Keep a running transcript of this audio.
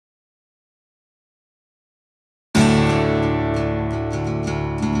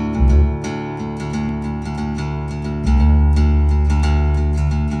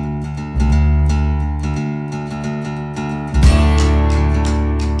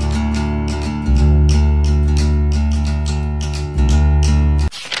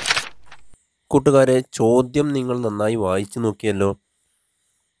കൂട്ടുകാരെ, ചോദ്യം നിങ്ങൾ നന്നായി വായിച്ചു നോക്കിയല്ലോ.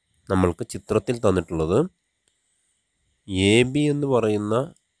 നമ്മൾക്ക് ചിത്രത്തിൽ തന്നിട്ടുള്ളത് എ ബി എന്ന് പറയുന്ന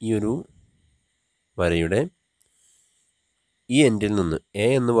ഈ ഒരു വരയുടെ ഈ എൻഡിൽ നിന്ന്, എ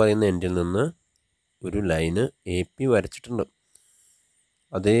എന്ന് പറയുന്ന എൻഡിൽ നിന്ന് ഒരു ലൈന് എ പി വരച്ചിട്ടുണ്ട്.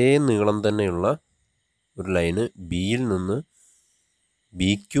 അതേ നീളം തന്നെയുള്ള ഒരു ലൈന് ബിയിൽ നിന്ന് ബി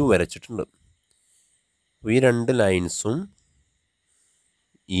ക്യു വരച്ചിട്ടുണ്ട്. ഈ രണ്ട് ലൈൻസും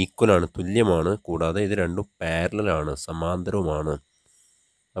ഈക്വലാണ്, തുല്യമാണ്. കൂടാതെ ഇത് രണ്ടും പാരലലാണ്, സമാന്തരവുമാണ്.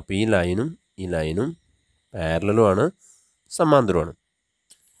 അപ്പോൾ ഈ ലൈനും പാരലലുമാണ്, സമാന്തരമാണ്.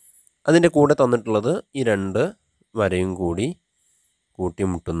 അതിൻ്റെ കൂടെ തന്നിട്ടുള്ളത് ഈ രണ്ട് വരയും കൂടി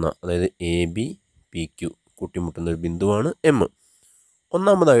കൂട്ടിമുട്ടുന്ന, അതായത് എ ബി പി ക്യു കൂട്ടിമുട്ടുന്ന ഒരു ബിന്ദുവാണ് എം.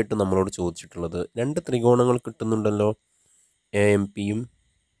 ഒന്നാമതായിട്ട് നമ്മളോട് ചോദിച്ചിട്ടുള്ളത് രണ്ട് ത്രികോണങ്ങൾ കിട്ടുന്നുണ്ടല്ലോ, എ എം പിയും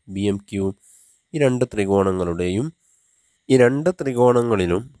ബി എം ക്യുവും. ഈ രണ്ട്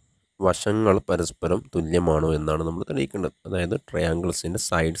ത്രികോണങ്ങളിലും വശങ്ങൾ പരസ്പരം തുല്യമാണോ എന്നാണ് നമ്മൾ തെളിയിക്കേണ്ടത്. അതായത് ട്രയാങ്കിൾസിൻ്റെ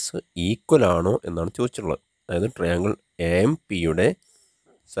സൈഡ്സ് ഈക്വൽ ആണോ എന്നാണ് ചോദിച്ചിട്ടുള്ളത്. അതായത് ട്രയാങ്കിൾ എ എം പിയുടെ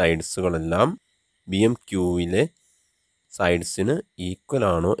സൈഡ്സുകളെല്ലാം ബി എം ക്യൂവിലെ സൈഡ്സിന് ഈക്വൽ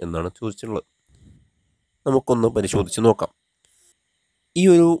ആണോ എന്നാണ് ചോദിച്ചിട്ടുള്ളത്. നമുക്കൊന്ന് പരിശോധിച്ച് നോക്കാം. ഈ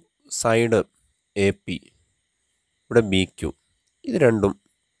ഒരു സൈഡ് എ പി, ഇവിടെ ബി ക്യു, ഇത് രണ്ടും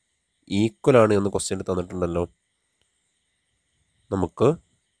ഈക്വൽ ആണ് എന്ന് ക്വസ്റ്റ്യൻ തന്നിട്ടുണ്ടല്ലോ. നമുക്ക്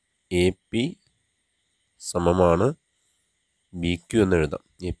എ പി സമമാണ് ബി ക്യു എന്ന് എഴുതാം.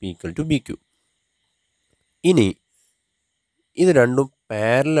 A P equal to B Q. ഇനി ഇത് രണ്ടും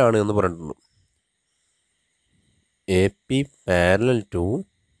പാരലാണ് എന്ന് പറഞ്ഞിട്ടുണ്ട്. A P parallel to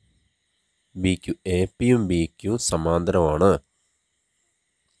B Q. A പിയും ബി ക്യു സമാന്തരമാണ്.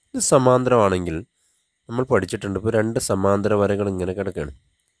 ഇത് സമാന്തരമാണെങ്കിൽ നമ്മൾ പഠിച്ചിട്ടുണ്ട്, ഇപ്പോൾ രണ്ട് സമാന്തര വരകൾ ഇങ്ങനെ കിടക്കുകയാണ്.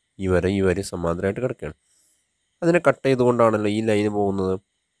 ഈ വര സമാന്തരമായിട്ട് കിടക്കുകയാണ്. അതിനെ കട്ട് ചെയ്തുകൊണ്ടാണല്ലോ ഈ ലൈന് പോകുന്നത്.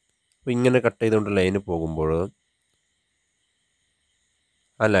 അപ്പോൾ ഇങ്ങനെ കട്ട് ചെയ്തുകൊണ്ട് ലൈന് പോകുമ്പോൾ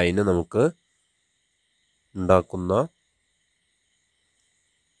ആ ലൈന് നമുക്ക് ഉണ്ടാക്കുന്ന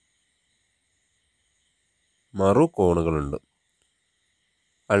മറു കോണുകളുണ്ട്,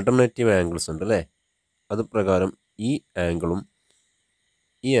 ആൾട്ടർനേറ്റീവ് ആംഗിൾസ് ഉണ്ട് അല്ലേ. അത് പ്രകാരം ഈ ആംഗിളും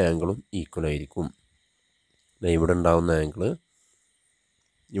ഈക്വൽ ആയിരിക്കും. ഇവിടെ ഉണ്ടാകുന്ന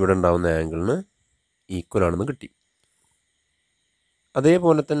ആംഗിളിന് ഈക്വൽ ആണെന്ന് കിട്ടി.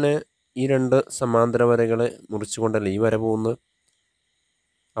 അതേപോലെ തന്നെ ഈ രണ്ട് സമാന്തര വരകളെ മുറിച്ചുകൊണ്ടല്ലേ ഈ വര പോകുന്നത്.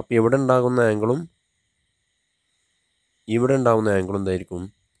 അപ്പോൾ ഇവിടെ ഉണ്ടാകുന്ന ആംഗിളും എന്തായിരിക്കും?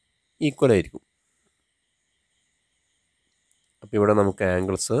 ഈക്വൽ ആയിരിക്കും. അപ്പോൾ ഇവിടെ നമുക്ക്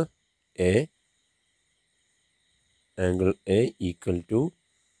angle A equal to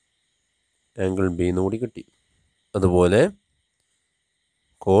angle B എന്ന് കൂടി കിട്ടി. അതുപോലെ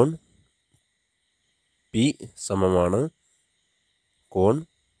കോൺ പി സമമാണ് കോൺ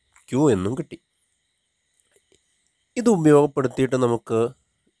ക്യു എന്നും കിട്ടി. ഇത് ഉപയോഗപ്പെടുത്തിയിട്ട് നമുക്ക്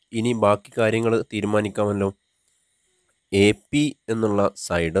ഇനി ബാക്കി കാര്യങ്ങൾ തീരുമാനിക്കാമല്ലോ. എ പി എന്നുള്ള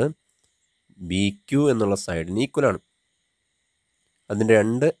സൈഡ് ബി ക്യു എന്നുള്ള സൈഡിന് ഈക്വലാണ്. അതിൻ്റെ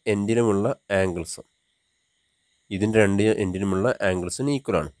രണ്ട് എൻഡിലുമുള്ള ആംഗിൾസ് ആംഗിൾസിന്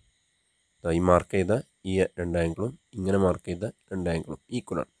ഈക്വലാണ്. ഈ മാർക്ക് ചെയ്ത ഈ രണ്ട് ആംഗിളും ഇങ്ങനെ മാർക്ക് ചെയ്ത രണ്ട് ആംഗിളും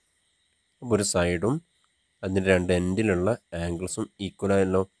ഈക്വലാണ്. അപ്പോൾ ഒരു സൈഡും അതിൻ്റെ രണ്ട് എൻഡിലുള്ള ആംഗിൾസും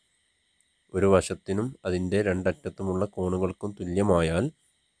ഈക്വലായല്ലോ. ഒരു വശത്തിനും അതിൻ്റെ രണ്ടറ്റത്തുമുള്ള കോണുകൾക്കും തുല്യമായാൽ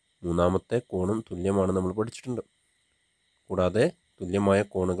മൂന്നാമത്തെ കോണും തുല്യമാണ് നമ്മൾ പഠിച്ചിട്ടുണ്ട്. കൂടാതെ തുല്യമായ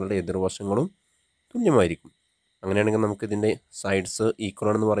കോണുകളുടെ എതിർവശങ്ങളും തുല്യമായിരിക്കും. അങ്ങനെയാണെങ്കിൽ നമുക്ക് ഇതിൻ്റെ സൈഡ്സ് ഈക്വൽ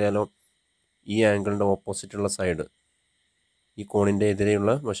ആണെന്ന് പറയാലോ. ഈ ആംഗിളിൻ്റെ ഓപ്പോസിറ്റുള്ള സൈഡ്, ഈ കോണിൻ്റെ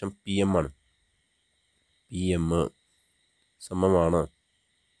എതിരെയുള്ള വശം പി എം ആണ്. പി എം സമമാണ്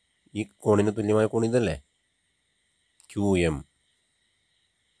ഈ കോണിന് തുല്യമായ കോൺ ഇതല്ലേ, ക്യു എം.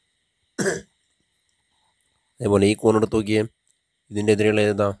 അതേപോലെ ഈ കോണെടുത്ത് നോക്കിയേ, ഇതിൻ്റെ എതിരെയുള്ള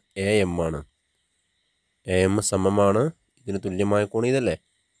ഏതാ? എ എം ആണ്. എ എം സമമാണ് ഇതിന് തുല്യമായ കോൺ ഇതല്ലേ,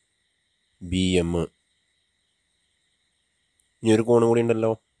 ബി എം. ഇനി ഒരു കോൺ കൂടി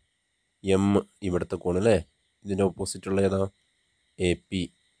ഉണ്ടല്ലോ, എം, ഇവിടുത്തെ കോൺ അല്ലേ. ഇതിൻ്റെ ഓപ്പോസിറ്റുള്ള ഏതാ? A P.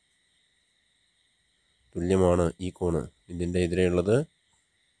 തുല്യമാണ് ഈ കോണ്. ഇതിൻ്റെ എതിരെയുള്ളത്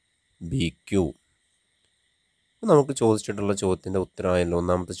ബി ക്യു. നമുക്ക് ചോദിച്ചിട്ടുള്ള ചോദ്യത്തിൻ്റെ ഉത്തരമായല്ലോ,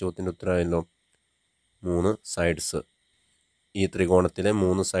 ഒന്നാമത്തെ ചോദ്യത്തിൻ്റെ ഉത്തരമായല്ലോ. 3 സൈഡ്സ്, ഈ ത്രികോണത്തിലെ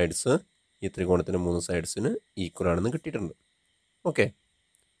 3 സൈഡ്സിന് ഈക്വൽ ആണെന്ന് കിട്ടിയിട്ടുണ്ട്. ഓക്കെ.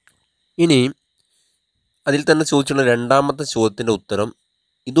 ഇനി അതിൽ തന്നെ ചോദിച്ചുള്ള രണ്ടാമത്തെ ചോദ്യത്തിൻ്റെ ഉത്തരം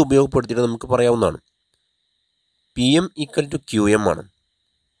ഇത് ഉപയോഗപ്പെടുത്തിയിട്ട് നമുക്ക് പറയാവുന്നതാണ്. P M equal to Q M ആണ്.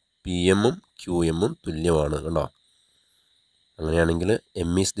 പി എമ്മും ക്യു എമ്മും തുല്യമാണ്, കണ്ടോ. അങ്ങനെയാണെങ്കിൽ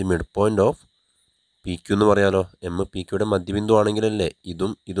M is the mid point of P Q എന്ന് പറയാലോ. എം പി ക്യൂയുടെ മധ്യബിന്ദു ആണെങ്കിലല്ലേ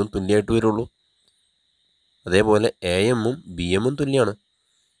ഇതും തുല്യമായിട്ട് വരുള്ളൂ. അതേപോലെ എ എമ്മും ബി എമ്മും തുല്യമാണ്.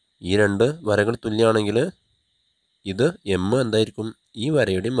 ഈ രണ്ട് വരകൾ തുല്യമാണെങ്കിൽ ഇത് എം എന്തായിരിക്കും? ഈ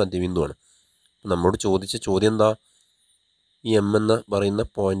വരയുടെയും മധ്യബിന്ദുവാണ്. നമ്മളോട് ചോദിച്ച ചോദ്യം എന്താ? ഈ എം എന്ന് പറയുന്ന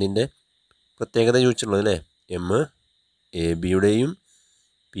പോയിന്റിൻ്റെ പ്രത്യേകത ചോദിച്ചിട്ടുള്ളത് അല്ലേ? എം എ ബിയുടെയും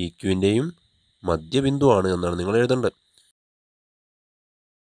പി ക്യുവിൻ്റെയും മധ്യബിന്ദുവാണ് എന്നാണ് നിങ്ങൾ എഴുതേണ്ടത്.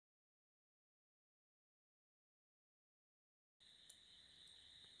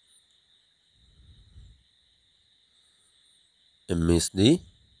 M is the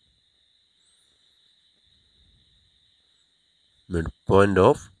midpoint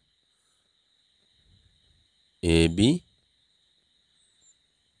of AB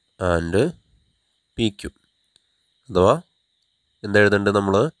and PQ. അഥവാ എന്താ എഴുതേണ്ടത്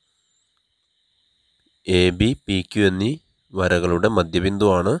നമ്മൾ? എ ബി പി ക്യു എന്നീ വരകളുടെ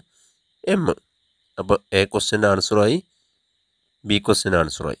മധ്യബിന്ദുവാണ് എം. അപ്പോൾ എ ക്വസ്റ്റ്യൻ്റെ ആൻസറായി, ബി ക്വസ്റ്റ്യൻ്റെ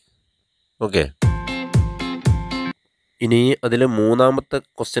ആൻസറായി. ഓക്കെ. ഇനി അതിൽ മൂന്നാമത്തെ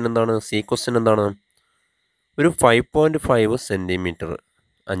ക്വസ്റ്റ്യൻ എന്താണ്? സി ക്വസ്റ്റ്യൻ എന്താണ്? ഒരു 5.5 സെൻറ്റിമീറ്റർ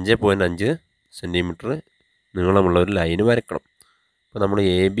 5.5 സെൻറ്റിമീറ്റർ നീളമുള്ള ഒരു ലൈന് വരക്കണം. അപ്പോൾ നമ്മൾ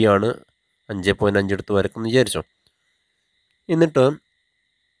എ ബി ആണ് 5.5 എടുത്ത് വരക്കുമെന്ന് വിചാരിച്ചോ. എന്നിട്ട്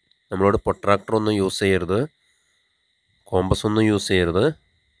നമ്മളോട് പ്രൊട്രാക്ടർ ഒന്നും യൂസ് ചെയ്യരുത്, കോമ്പസ് ഒന്നും യൂസ് ചെയ്യരുത്.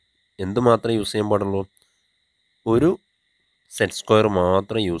 എന്ത് മാത്രമേ യൂസ് ചെയ്യാൻ പാടുള്ളൂ? ഒരു സെറ്റ് സ്ക്വയർ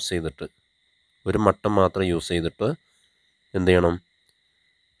മാത്രം യൂസ് ചെയ്തിട്ട്, ഒരു മട്ടം മാത്രം യൂസ് ചെയ്തിട്ട് എന്ത് ചെയ്യണം?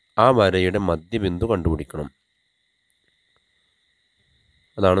 ആ വരയുടെ മധ്യബിന്ദു കണ്ടുപിടിക്കണം.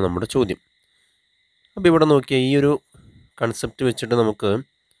 അതാണ് നമ്മുടെ ചോദ്യം. അപ്പോൾ ഇവിടെ നോക്കിയാൽ ഈ ഒരു കൺസെപ്റ്റ് വെച്ചിട്ട് നമുക്ക്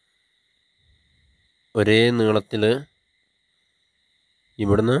ഒരേ നീളത്തിൽ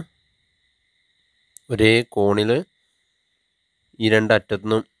ഇവിടുന്ന് ഒരേ കോണിൽ ഈ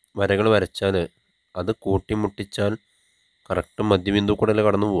രണ്ടറ്റത്തുനിന്നും വരകൾ വരച്ചാൽ അത് കൂട്ടിമുട്ടിച്ചാൽ കറക്റ്റ് മധ്യബിന്ദു കൂടെ അല്ലേ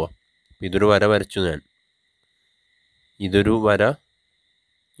കടന്നു പോവുക. അപ്പോൾ ഇതൊരു വര വരച്ചു, ഇതൊരു വര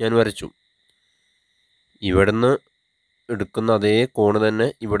ഞാൻ വരച്ചു. ഇവിടുന്ന് എടുക്കുന്ന അതേ കോണ് തന്നെ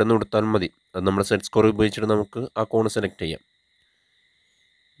ഇവിടെ നിന്ന് എടുത്താൽ മതി. അത് നമ്മുടെ സെറ്റ് സ്കോർ ഉപയോഗിച്ചിട്ട് നമുക്ക് ആ കോണ് സെലക്ട് ചെയ്യാം.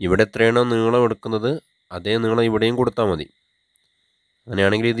 ഇവിടെ എത്രയാണോ നീളം എടുക്കുന്നത് അതേ നീളം ഇവിടെയും കൊടുത്താൽ മതി.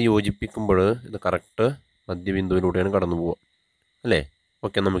 അങ്ങനെയാണെങ്കിൽ ഇത് യോജിപ്പിക്കുമ്പോൾ ഇത് കറക്റ്റ് മധ്യബിന്ദുവിലൂടെയാണ് കടന്നു പോവുക അല്ലേ?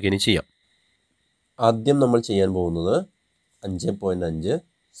 ഓക്കെ, നമുക്കിനി ചെയ്യാം. ആദ്യം നമ്മൾ ചെയ്യാൻ പോകുന്നത് 5.5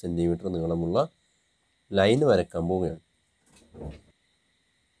 സെൻറ്റിമീറ്റർ നീളമുള്ള ലൈൻ വരയ്ക്കാൻ പോവുകയാണ്.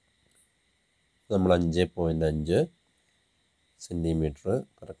 നമ്മൾ 5.5 സെൻറ്റിമീറ്റർ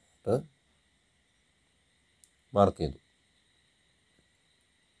കറക്റ്റ് മാർക്ക് ചെയ്തു.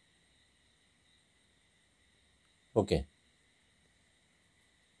 ഓക്കെ.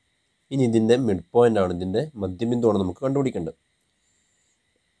 ഇനി ഇതിൻ്റെ മിഡ് പോയിൻ്റാണ്, ഇതിൻ്റെ മധ്യബിന്ദുവാണ് നമുക്ക് കണ്ടുപിടിക്കേണ്ടത്.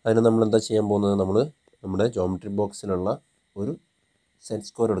 അതിന് നമ്മൾ എന്താ ചെയ്യാൻ പോകുന്നത്? നമ്മൾ നമ്മുടെ ജോമെട്രി ബോക്സിലുള്ള ഒരു സെറ്റ്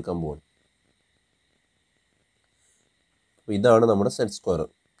സ്ക്വയർ എടുക്കാൻ പോകുന്നു. അപ്പോൾ ഇതാണ് നമ്മുടെ സെറ്റ് സ്ക്വയർ.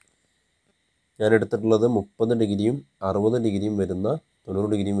 ഞാൻ എടുത്തിട്ടുള്ളത് 30 ഡിഗ്രിയും 60 ഡിഗ്രിയും വരുന്ന 90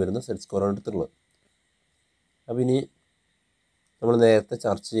 ഡിഗ്രിയും വരുന്ന സെറ്റ് സ്ക്വയറാണ് എടുത്തിട്ടുള്ളത്. അപ്പോൾ ഇനി നമ്മൾ നേരത്തെ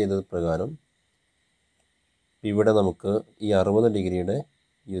ചർച്ച ചെയ്തത് പ്രകാരം ഇവിടെ നമുക്ക് ഈ 60 ഡിഗ്രിയുടെ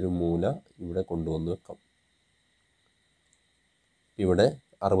ഈ ഒരു മൂല ഇവിടെ കൊണ്ടുവന്ന് വെക്കാം. ഇവിടെ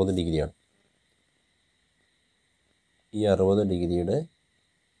 60 ഡിഗ്രിയാണ്. ഈ 60 ഡിഗ്രിയുടെ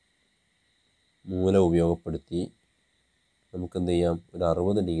മൂല ഉപയോഗപ്പെടുത്തി നമുക്ക് എന്ത് ചെയ്യാം? ഒരു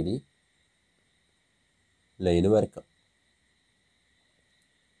 60 ഡിഗ്രി ലൈന് വരക്കാം.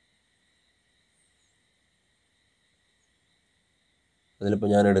 അതിലിപ്പോൾ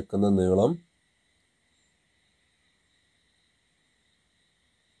ഞാൻ എടുക്കുന്ന നീളം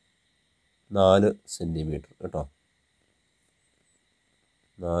 4 സെൻറ്റിമീറ്റർ കേട്ടോ.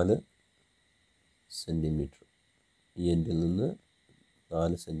 4 സെൻറ്റിമീറ്റർ ഈ എൻഡിൽ നിന്ന്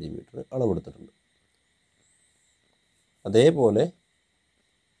 4 സെൻറ്റിമീറ്റർ അളവെടുത്തിട്ടുണ്ട്. അതേപോലെ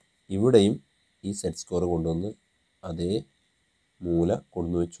ഇവിടെയും ഈ സെറ്റ് സ്ക്വയർ കൊണ്ടുവന്ന് അതേ മൂല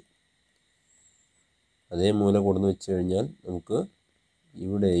കൊണ്ടുവന്ന് വെച്ചു. അതേ മൂല കൊണ്ടുവന്ന് വെച്ച് കഴിഞ്ഞാൽ നമുക്ക്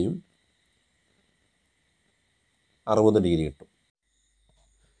ഇവിടെയും 60 ഡിഗ്രി കിട്ടും.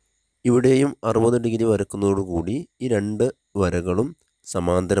 ഇവിടെയും 60 ഡിഗ്രി വരക്കുന്നതോടുകൂടി ഈ രണ്ട് വരകളും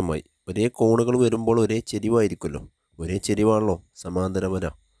സമാന്തരമായി. ഒരേ കോണുകൾ വരുമ്പോൾ ഒരേ ചെരിവായിരിക്കുമല്ലോ, ഒരേ ചെരിവാണല്ലോ സമാന്തര വര.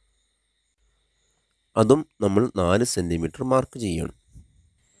 അതും നമ്മൾ 4 സെൻറ്റിമീറ്റർ മാർക്ക് ചെയ്യണം.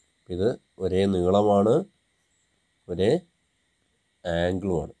 ഇത് ഒരേ നീളമാണ്, ഒരേ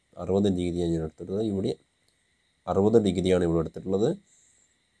ആംഗിളുമാണ്. 60 ഡിഗ്രിയാണ് ഞാൻ എടുത്തിട്ടുള്ളത്. ഇവിടെ 60 ഡിഗ്രിയാണ് ഇവിടെ എടുത്തിട്ടുള്ളത്.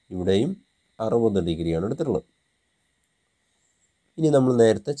 ഇവിടെയും 60 ഡിഗ്രിയാണ് എടുത്തിട്ടുള്ളത്. ഇനി നമ്മൾ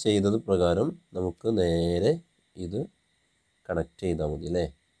നേരത്തെ ചെയ്തത് പ്രകാരം നമുക്ക് നേരെ ഇത് കണക്ട് ചെയ്താൽ മതി അല്ലേ?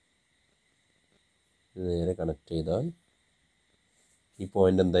 നേരെ കണക്ട് ചെയ്താൽ ഈ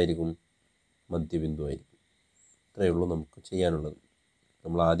പോയിൻ്റ് എന്തായിരിക്കും? മധ്യബിന്ദു ആയിരിക്കും. ഇത്രയേ ഉള്ളൂ നമുക്ക് ചെയ്യാനുള്ളത്.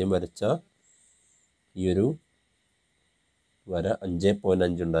 നമ്മൾ ആദ്യം വരച്ച ഈ ഒരു വര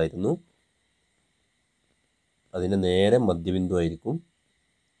 5.5 ഉണ്ടായിരുന്നു. അതിന് നേരെ മധ്യബിന്ദു ആയിരിക്കും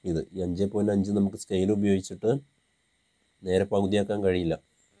ഇത്. ഈ 5.5 നമുക്ക് സ്കെയിൽ ഉപയോഗിച്ചിട്ട് നേരെ പകുതിയാക്കാൻ കഴിയില്ല.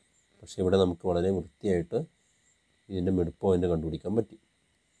 പക്ഷേ ഇവിടെ നമുക്ക് വളരെ വൃത്തിയായിട്ട് ഇതിൻ്റെ മിഡ് പോയിൻ്റ് കണ്ടുപിടിക്കാൻ പറ്റി.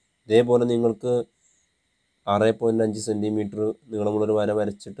 ഇതേപോലെ നിങ്ങൾക്ക് 6.5 സെൻറ്റിമീറ്റർ നീളമുള്ളൊരു വര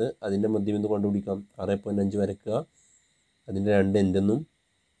വരച്ചിട്ട് അതിൻ്റെ മധ്യബിന്ദു കണ്ടുപിടിക്കാം. 6.5 വരയ്ക്കുക, അതിൻ്റെ രണ്ട് എൻഡിന്നും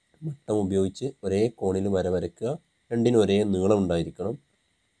വട്ടം ഉപയോഗിച്ച് ഒരേ കോണിൽ വര വരയ്ക്കുക. രണ്ടിനും ഒരേ നീളം ഉണ്ടായിരിക്കണം.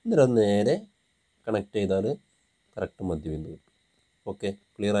 എന്നിട്ട് അത് നേരെ കണക്ട് ചെയ്താൽ കറക്റ്റ് മധ്യബിന്ദു കിട്ടും. ഓക്കെ,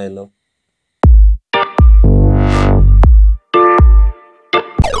 ക്ലിയർ ആയല്ലോ.